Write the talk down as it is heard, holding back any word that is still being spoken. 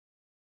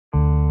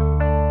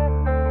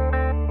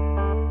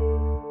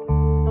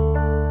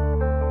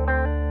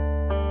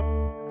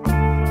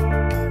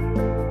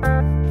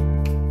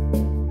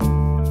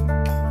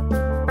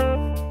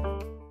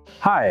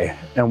Hi,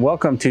 and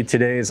welcome to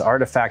today's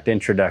Artifact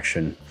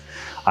Introduction.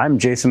 I'm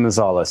Jason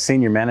Muszala,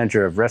 Senior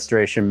Manager of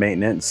Restoration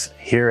Maintenance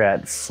here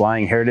at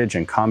Flying Heritage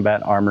and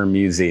Combat Armor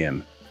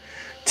Museum.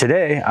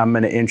 Today, I'm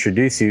going to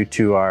introduce you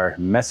to our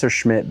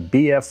Messerschmitt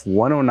Bf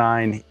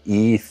 109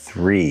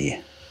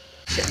 E-3.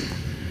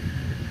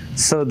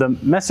 So the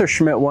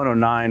Messerschmitt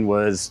 109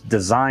 was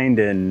designed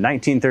in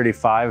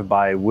 1935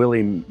 by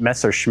Willy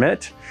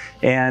Messerschmitt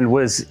and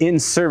was in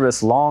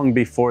service long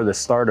before the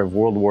start of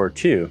World War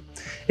II.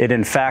 It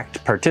in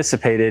fact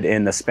participated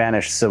in the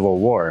Spanish Civil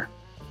War.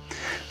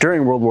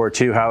 During World War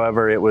II,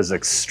 however, it was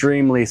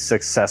extremely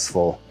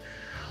successful.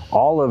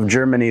 All of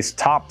Germany's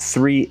top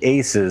 3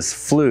 aces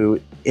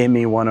flew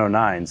Me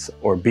 109s,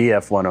 or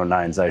Bf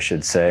 109s I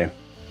should say.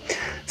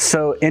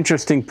 So,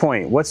 interesting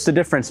point. What's the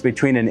difference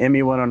between an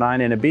Me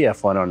 109 and a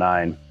Bf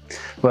 109?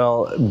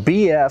 Well,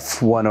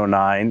 Bf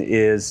 109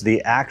 is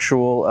the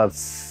actual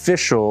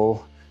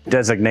official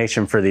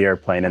designation for the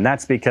airplane, and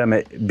that's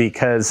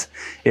because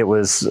it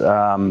was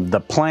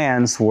the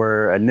plans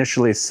were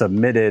initially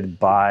submitted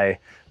by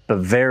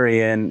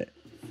Bavarian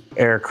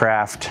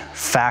Aircraft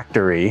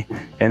Factory,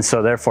 and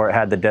so therefore it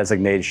had the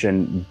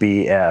designation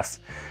BF.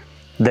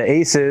 The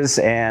aces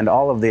and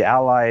all of the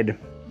Allied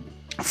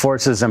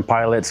forces and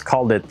pilots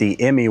called it the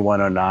Me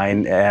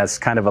 109 as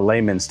kind of a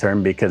layman's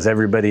term because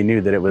everybody knew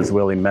that it was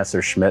Willy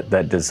Messerschmitt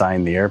that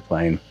designed the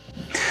airplane.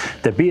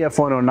 The Bf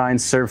 109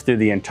 served through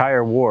the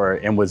entire war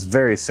and was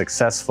very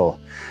successful.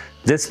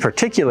 This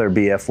particular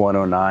Bf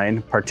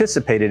 109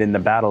 participated in the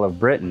Battle of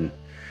Britain.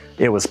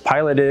 It was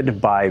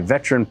piloted by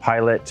veteran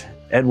pilot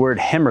Edward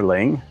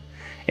Hemmerling,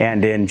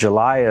 and in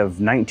July of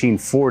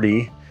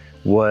 1940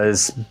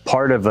 was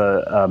part of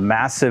a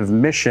massive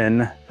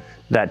mission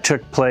that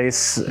took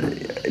place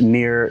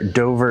near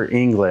Dover,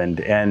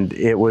 England, and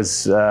it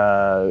was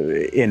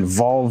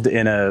involved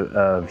in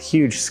a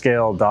huge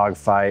scale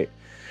dogfight.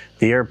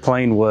 The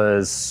airplane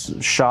was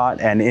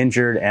shot and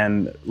injured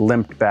and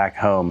limped back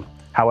home.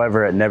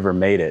 However, it never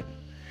made it.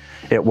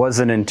 It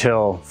wasn't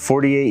until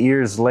 48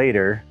 years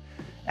later,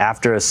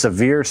 after a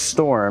severe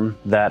storm,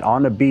 that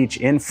on a beach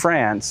in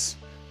France,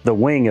 the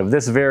wing of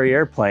this very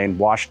airplane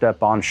washed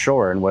up on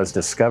shore and was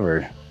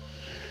discovered.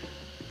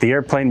 The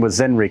airplane was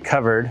then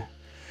recovered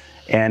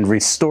and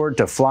restored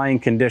to flying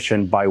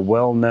condition by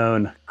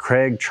well-known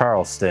Craig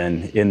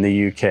Charleston in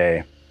the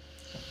UK.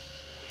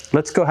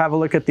 Let's go have a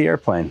look at the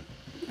airplane.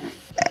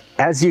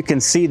 As you can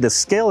see, the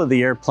scale of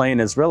the airplane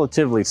is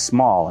relatively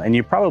small, and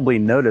you probably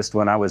noticed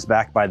when I was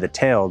back by the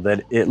tail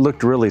that it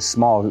looked really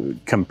small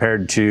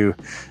compared to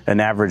an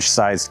average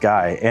sized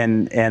guy,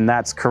 and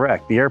that's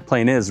correct. The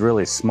airplane is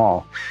really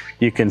small.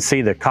 You can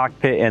see the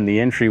cockpit and the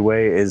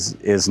entryway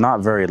is not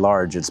very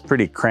large. It's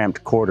pretty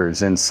cramped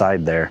quarters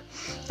inside there.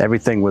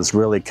 Everything was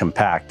really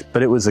compact,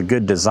 but it was a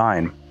good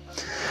design.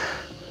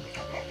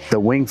 The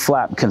wing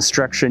flap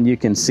construction you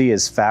can see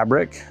is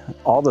fabric.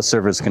 All the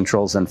surface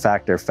controls in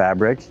fact are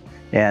fabric,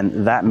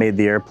 and that made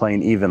the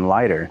airplane even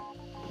lighter.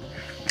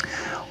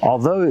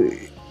 Although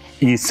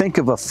you think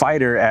of a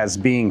fighter as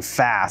being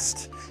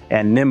fast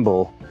and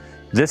nimble,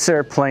 this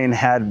airplane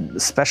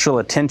had special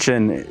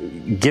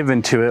attention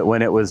given to it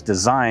when it was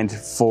designed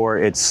for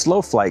its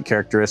slow flight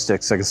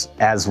characteristics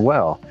as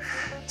well.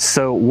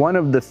 So one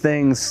of the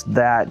things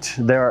that,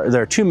 there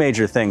are 2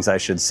 major things I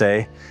should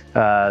say,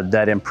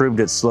 that improved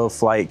its slow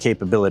flight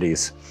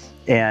capabilities.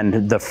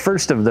 And the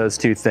first of those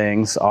 2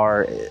 things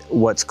are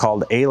what's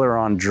called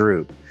aileron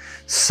droop.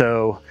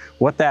 So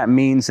what that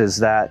means is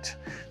that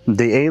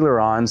the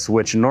ailerons,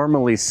 which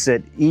normally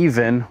sit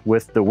even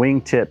with the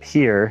wingtip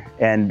here,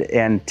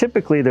 and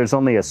typically there's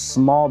only a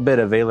small bit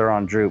of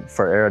aileron droop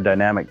for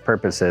aerodynamic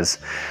purposes,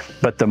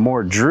 but the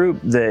more droop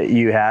that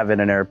you have in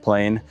an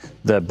airplane,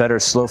 the better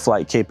slow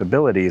flight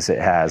capabilities it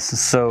has.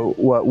 So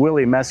what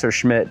Willy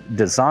Messerschmitt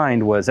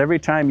designed was every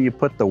time you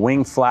put the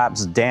wing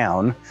flaps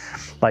down,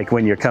 like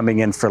when you're coming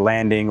in for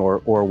landing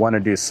or want to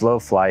do slow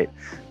flight,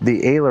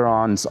 the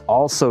ailerons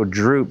also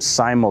droop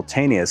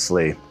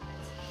simultaneously.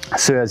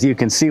 So as you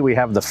can see, we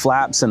have the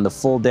flaps in the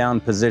full down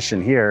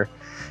position here,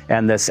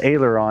 and this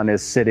aileron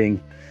is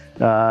sitting,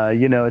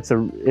 you know, it's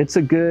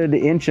a good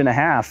 1.5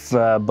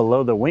 inches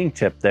below the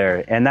wingtip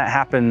there, and that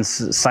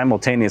happens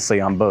simultaneously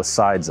on both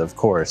sides, of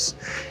course.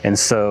 And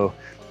so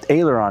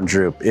aileron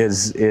droop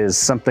is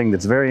something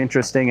that's very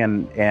interesting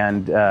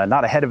and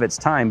not ahead of its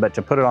time, but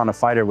to put it on a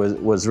fighter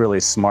was really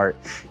smart,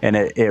 and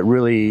it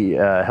really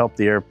helped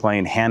the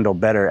airplane handle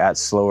better at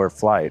slower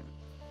flight.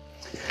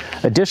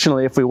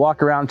 Additionally, if we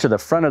walk around to the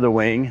front of the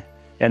wing,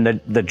 and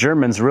the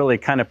Germans really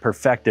kind of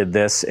perfected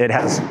this, it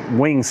has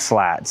wing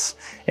slats,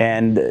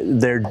 and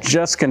they're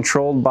just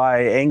controlled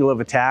by angle of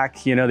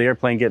attack. You know, the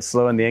airplane gets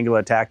slow and the angle of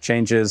attack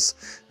changes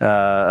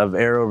of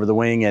air over the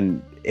wing,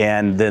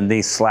 and then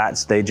these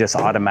slats, they just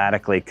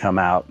automatically come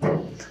out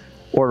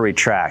or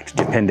retract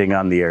depending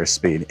on the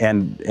airspeed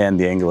and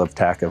the angle of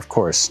attack, of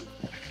course.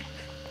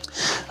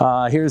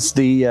 Here's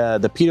the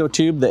pitot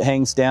tube that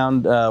hangs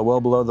down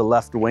well below the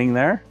left wing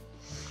there.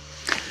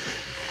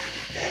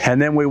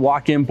 And then we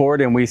walk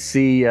inboard and we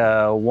see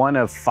one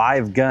of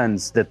 5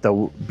 guns that the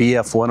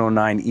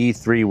Bf-109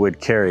 E-3 would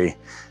carry.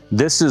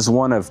 This is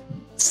one of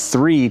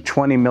 3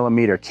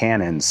 20mm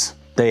cannons.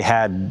 They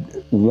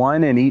had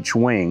 1 in each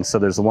wing. So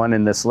there's one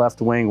in this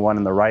left wing, 1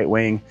 in the right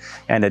wing.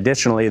 And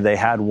additionally, they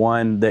had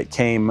one that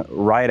came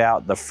right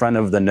out the front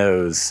of the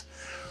nose,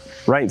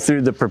 right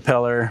through the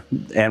propeller,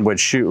 and would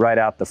shoot right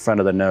out the front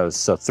of the nose.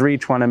 So 3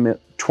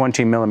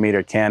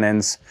 20mm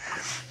cannons.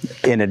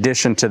 In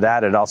addition to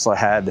that, it also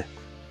had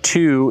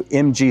 2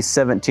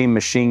 MG-17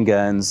 machine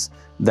guns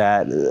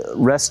that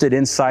rested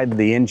inside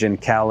the engine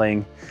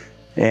cowling,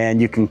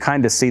 and you can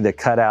kind of see the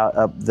cutout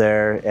up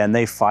there, and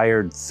they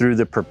fired through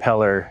the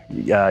propeller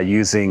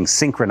using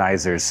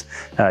synchronizers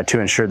to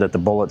ensure that the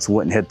bullets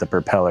wouldn't hit the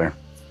propeller.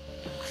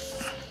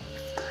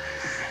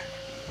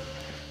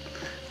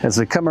 As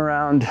we come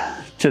around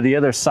to the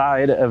other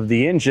side of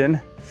the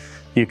engine,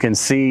 you can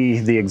see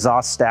the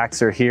exhaust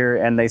stacks are here,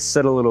 and they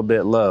sit a little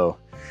bit low.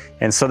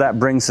 And so that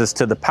brings us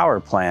to the power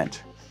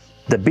plant.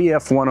 The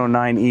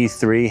Bf-109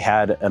 E-3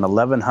 had an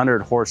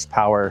 1100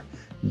 horsepower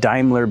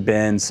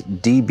Daimler-Benz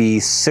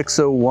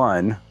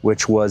DB601,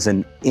 which was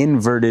an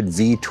inverted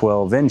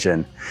V12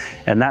 engine.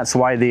 And that's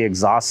why the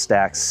exhaust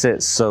stacks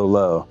sit so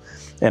low.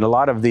 And a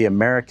lot of the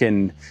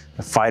American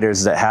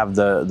fighters that have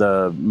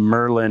the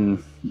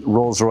Merlin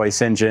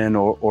Rolls-Royce engine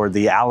or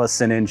the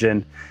Allison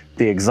engine,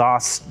 the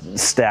exhaust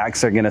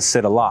stacks are gonna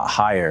sit a lot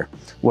higher.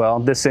 Well,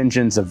 this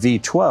engine's a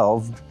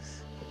V12,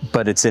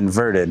 but it's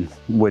inverted,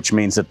 which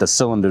means that the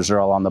cylinders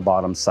are all on the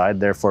bottom side,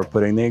 therefore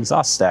putting the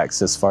exhaust stacks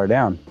this far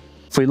down.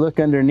 If we look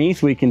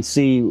underneath, we can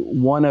see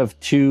one of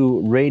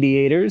 2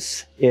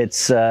 radiators.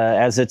 It's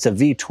as it's a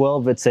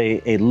V12, it's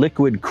a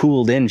liquid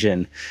cooled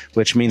engine,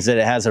 which means that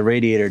it has a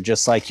radiator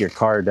just like your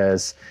car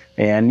does,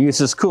 and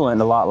uses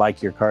coolant a lot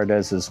like your car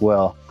does as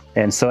well.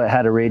 And so it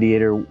had a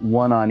radiator,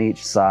 1 on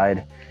each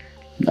side.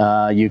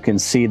 You can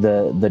see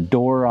the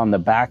door on the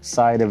back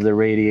side of the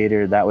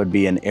radiator. That would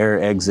be an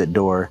air exit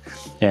door.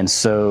 And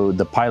so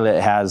the pilot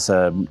has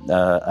a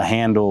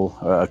handle,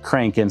 a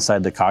crank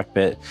inside the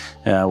cockpit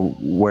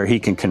where he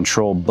can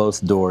control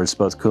both doors,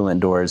 both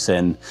coolant doors.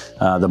 And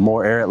the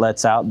more air it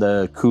lets out,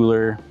 the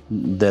cooler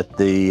that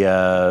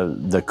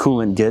the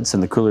coolant gets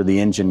and the cooler the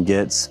engine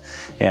gets.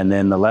 And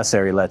then the less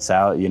air he lets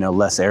out,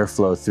 less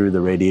airflow through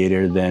the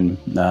radiator, then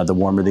the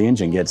warmer the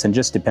engine gets. And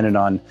just depending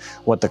on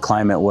what the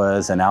climate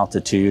was and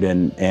altitude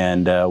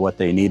and what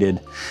they needed,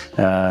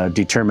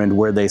 determined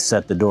where they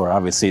set the door.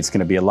 Obviously, it's going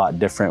to be a lot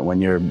different when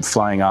you're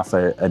flying off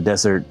a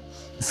desert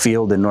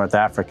field in North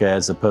Africa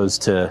as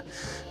opposed to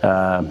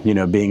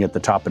being at the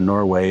top of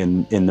Norway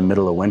in the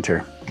middle of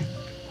winter.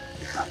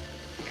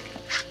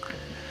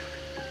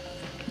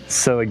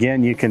 So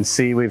again, you can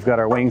see we've got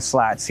our wing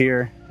slats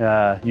here.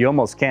 You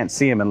almost can't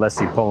see them unless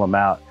you pull them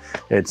out.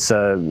 It's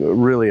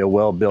really a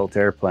well-built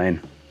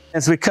airplane.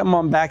 As we come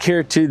on back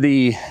here to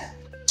the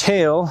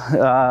tail,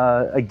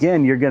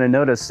 again, you're going to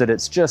notice that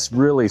it's just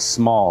really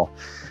small.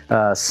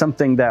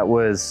 Something that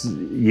was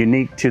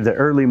unique to the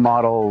early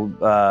model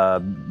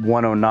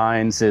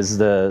 109s is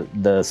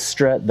the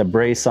strut, the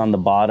brace on the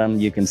bottom.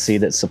 You can see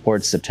that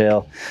supports the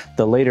tail.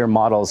 The later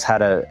models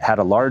had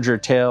a larger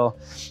tail,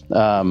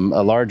 a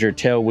larger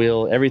tail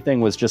wheel.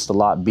 Everything was just a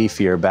lot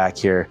beefier back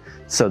here.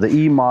 So the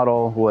E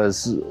model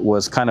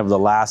was kind of the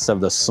last of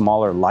the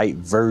smaller light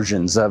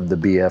versions of the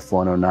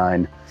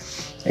Bf-109.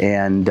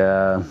 And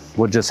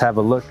we'll just have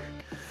a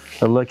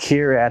look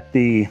here at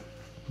the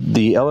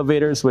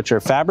elevators, which are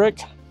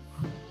fabric,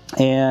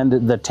 and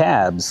the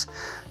tabs.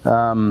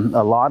 A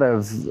lot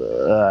of,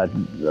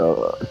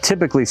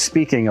 typically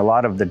speaking, a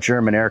lot of the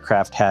German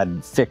aircraft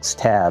had fixed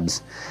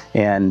tabs,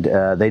 and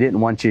they didn't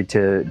want you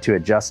to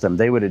adjust them.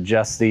 They would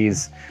adjust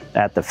these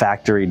at the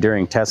factory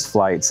during test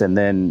flights and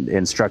then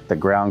instruct the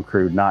ground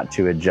crew not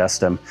to adjust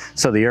them.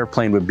 So the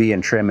airplane would be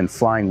in trim and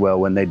flying well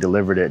when they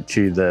delivered it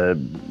to the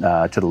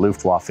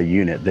Luftwaffe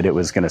unit that it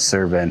was going to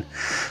serve in.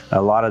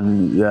 A lot of,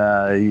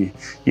 the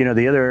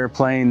other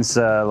airplanes,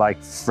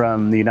 like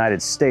from the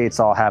United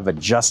States, all have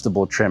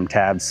adjustable trim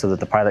tabs so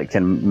that the pilot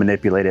can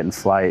manipulate it in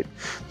flight.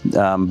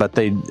 But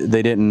they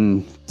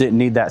didn't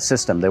need that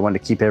system. They wanted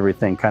to keep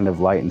everything kind of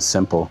light and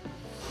simple.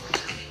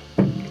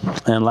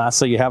 And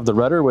lastly, you have the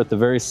rudder with a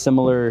very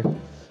similar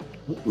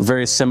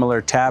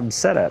tab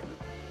setup.